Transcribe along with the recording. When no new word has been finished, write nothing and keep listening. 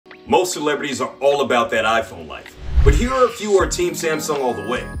Most celebrities are all about that iPhone life, but here are a few who are Team Samsung all the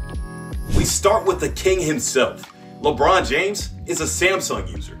way. We start with the king himself. LeBron James is a Samsung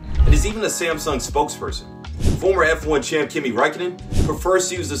user and is even a Samsung spokesperson. Former F1 champ Kimi Räikkönen prefers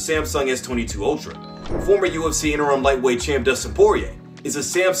to use the Samsung S22 Ultra. Former UFC interim lightweight champ Dustin Poirier is a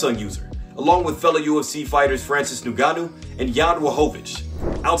Samsung user, along with fellow UFC fighters Francis Ngannou and Jan Blachowicz.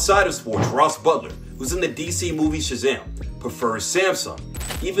 Outside of sports, Ross Butler, who's in the DC movie Shazam, prefers Samsung.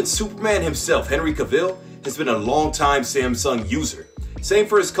 Even Superman himself, Henry Cavill, has been a long-time Samsung user. Same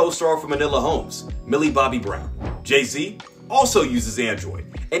for his co-star from Enola Holmes, Millie Bobby Brown. Jay-Z also uses Android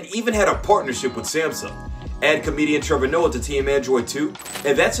and even had a partnership with Samsung. Add comedian Trevor Noah to Team Android too,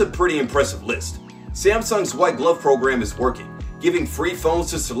 and that's a pretty impressive list. Samsung's white glove program is working, giving free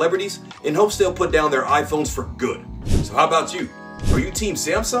phones to celebrities in hopes they'll put down their iPhones for good. So how about you? Are you Team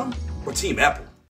Samsung or Team Apple?